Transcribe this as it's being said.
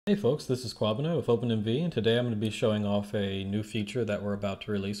Hey folks, this is Kwabena with OpenMV, and today I'm going to be showing off a new feature that we're about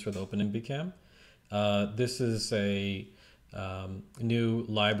to release for the OpenMV Cam. This is a new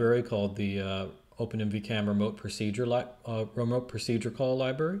library called the OpenMV Cam remote procedure call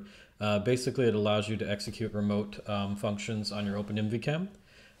library. Basically, it allows you to execute remote functions on your OpenMV Cam.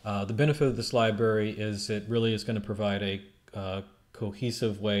 The benefit of this library is it really is going to provide a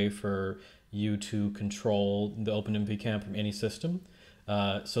cohesive way for you to control the OpenMV Cam from any system.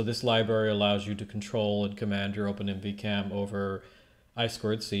 So this library allows you to control and command your OpenMV Cam over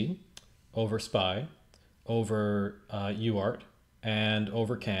I2C, over SPI, over UART, and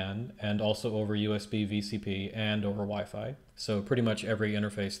over CAN, and also over USB VCP and over Wi-Fi. So pretty much every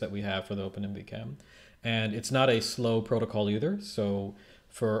interface that we have for the OpenMV Cam. And it's not a slow protocol either. So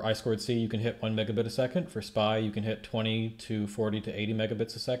for I2C, you can hit 1 megabit a second. For SPI, you can hit 20 to 40 to 80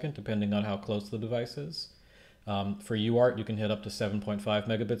 megabits a second, depending on how close the device is. For UART, you can hit up to 7.5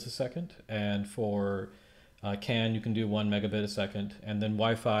 megabits a second, and for CAN, you can do 1 megabit a second, and then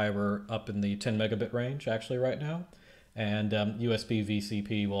Wi-Fi, we're up in the 10 megabit range actually right now, and USB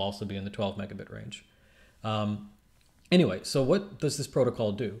VCP will also be in the 12 megabit range. Anyway, so what does this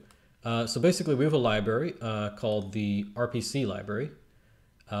protocol do? So basically, we have a library called the RPC library,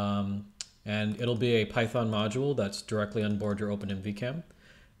 and it'll be a Python module that's directly on board your OpenMV Cam.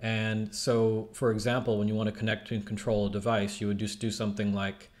 And so, for example, when you want to connect and control a device, you would just do something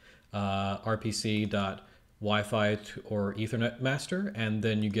like rpc.wi-fi or Ethernet master, and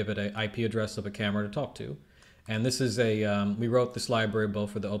then you give it an IP address of a camera to talk to. And this is we wrote this library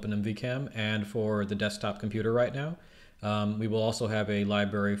both for the OpenMV Cam and for the desktop computer right now. We will also have a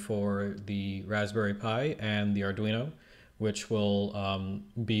library for the Raspberry Pi and the Arduino, which will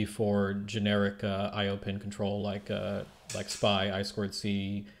be for generic I/O pin control like SPI,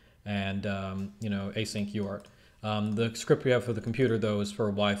 I2C, and async UART. The script we have for the computer though is for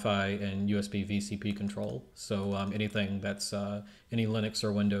Wi-Fi and USB VCP control. So anything that's any Linux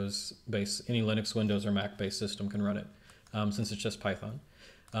or Windows or Mac based system can run it, since it's just Python.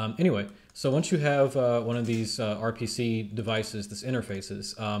 Anyway, so once you have one of these RPC devices, this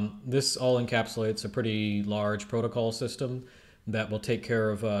interfaces, this all encapsulates a pretty large protocol system that will take care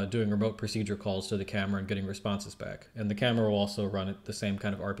of doing remote procedure calls to the camera and getting responses back. And the camera will also run the same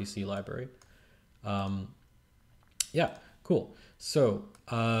kind of RPC library. Yeah, cool. So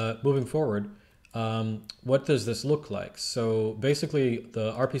moving forward, what does this look like? So basically,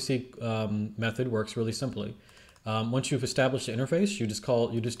 the RPC method works really simply. Once you've established the interface, you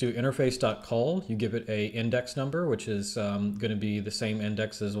just do interface.call. You give it a index number, which is going to be the same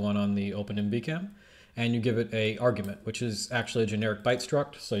index as one on the OpenMV Cam, and you give it a argument, which is actually a generic byte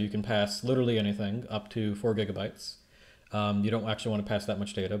struct. So you can pass literally anything up to 4 gigabytes. You don't actually want to pass that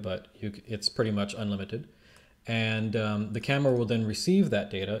much data, but it's pretty much unlimited. And the camera will then receive that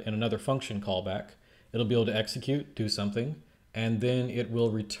data in another function callback. It'll be able to execute, do something, and then it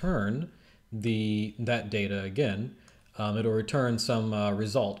will return that data again. It'll return some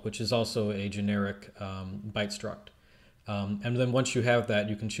result, which is also a generic byte struct. And then once you have that,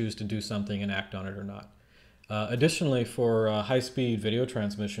 you can choose to do something and act on it or not. Additionally, for high-speed video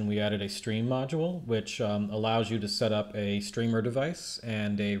transmission, we added a stream module, which allows you to set up a streamer device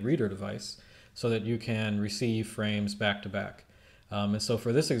and a reader device so that you can receive frames back to back. And so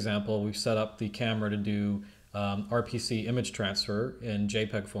for this example, we've set up the camera to do RPC image transfer in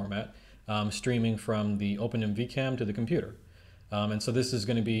JPEG format, streaming from the OpenMV Cam to the computer. And so this is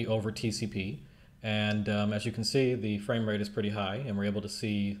going to be over TCP. And as you can see, the frame rate is pretty high, and we're able to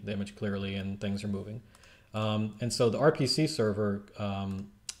see the image clearly and things are moving. And so the RPC server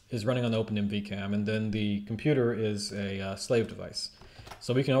is running on the OpenMV Cam, and then the computer is a slave device.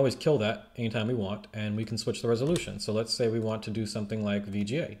 So we can always kill that anytime we want, and we can switch the resolution. So let's say we want to do something like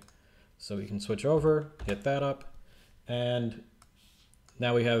VGA. So we can switch over, hit that up, and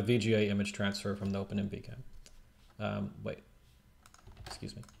now we have VGA image transfer from the OpenMV Cam. Wait,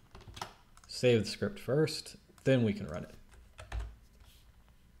 excuse me. Save the script first, then we can run it.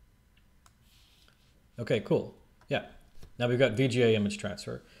 Okay, cool. Yeah, now we've got VGA image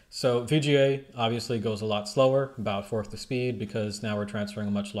transfer. So VGA obviously goes a lot slower, about 1/4 the speed, because now we're transferring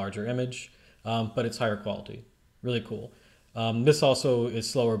a much larger image, but it's higher quality. Really cool. This also is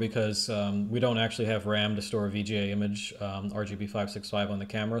slower because we don't actually have RAM to store a VGA image, RGB565 on the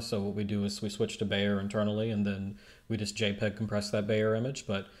camera. So what we do is we switch to Bayer internally, and then we just JPEG compress that Bayer image.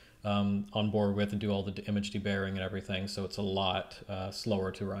 But on board we have to do all the image debayering and everything, so it's a lot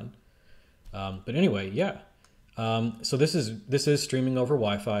slower to run. But anyway, yeah. So this is streaming over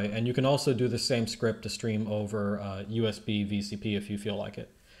Wi-Fi, and you can also do the same script to stream over USB VCP if you feel like it.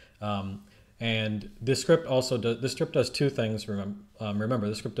 And this script also does two things. Remember,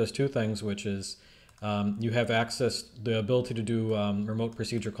 this script does two things, which is you have the ability to do remote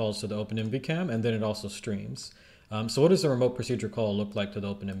procedure calls to the OpenMV Cam, and then it also streams. So what does the remote procedure call look like to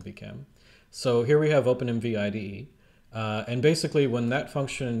the OpenMV Cam? So here we have OpenMV IDE. And basically when that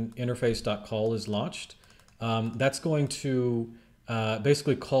function interface.call is launched, that's going to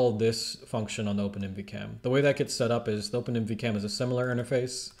basically call this function on the OpenMV Cam. The way that gets set up is the OpenMV Cam is a similar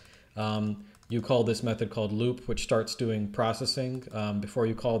interface. You call this method called loop, which starts doing processing. Before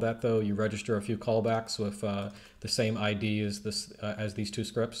you call that though, you register a few callbacks with the same ID as these two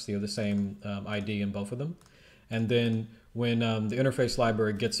scripts. You have the same ID in both of them. And then when the interface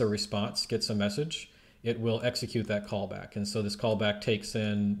library gets a response, gets a message, it will execute that callback. And so this callback takes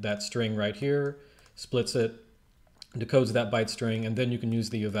in that string right here, splits it, decodes that byte string, and then you can use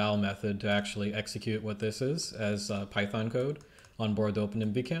the eval method to actually execute what this is as Python code on board the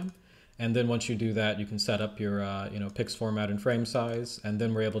OpenMV Cam. And then once you do that, you can set up your PIX format and frame size, and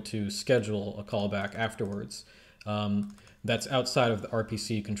then we're able to schedule a callback afterwards. That's outside of the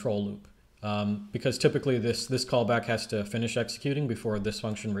RPC control loop. Because typically this callback has to finish executing before this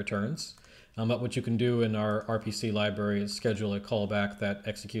function returns. But what you can do in our RPC library is schedule a callback that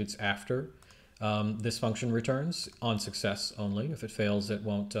executes after this function returns on success only. If it fails, it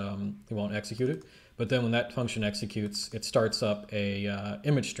won't execute it. But then when that function executes, it starts up a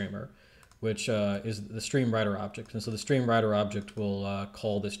image streamer, which is the stream writer object. And so the stream writer object will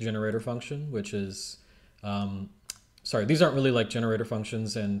call this generator function, which is, sorry, these aren't really like generator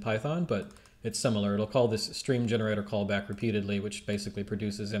functions in Python, but it's similar. It'll call this stream generator callback repeatedly, which basically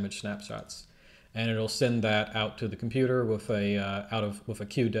produces image snapshots. And it'll send that out to the computer with a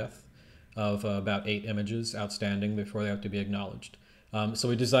queue depth of about 8 images outstanding before they have to be acknowledged. So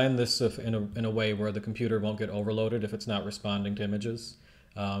we designed this in a way where the computer won't get overloaded if it's not responding to images.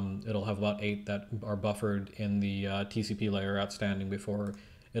 It'll have about 8 that are buffered in the TCP layer outstanding before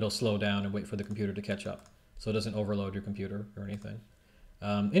it'll slow down and wait for the computer to catch up. So it doesn't overload your computer or anything.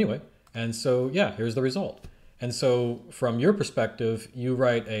 Anyway, and so yeah, here's the result. And so from your perspective, you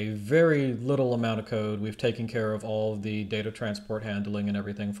write a very little amount of code. We've taken care of all of the data transport handling and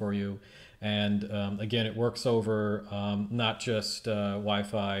everything for you. And again, it works over not just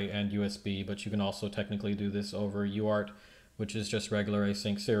Wi-Fi and USB, but you can also technically do this over UART, which is just regular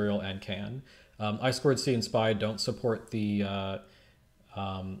async serial, and CAN. I2C and SPI don't support the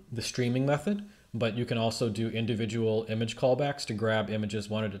streaming method, but you can also do individual image callbacks to grab images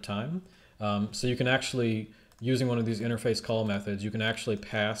one at a time. So you can actually, using one of these interface call methods, you can actually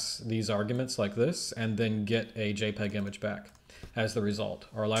pass these arguments like this and then get a JPEG image back as the result.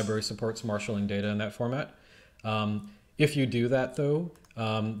 Our library supports marshalling data in that format. If you do that though,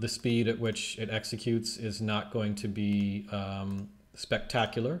 the speed at which it executes is not going to be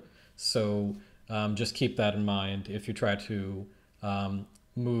spectacular. So just keep that in mind if you try to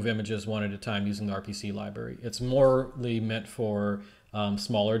move images one at a time using the RPC library. It's morely meant for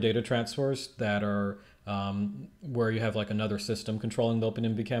smaller data transfers that are where you have like another system controlling the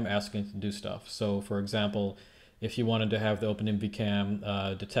OpenMV Cam asking it to do stuff. So for example, if you wanted to have the OpenMV Cam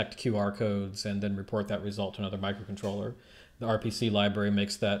detect QR codes and then report that result to another microcontroller, the RPC library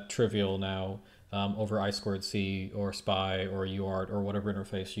makes that trivial now over I2C or SPI or UART or whatever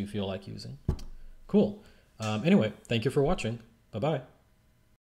interface you feel like using. Cool. Anyway, thank you for watching. Bye-bye.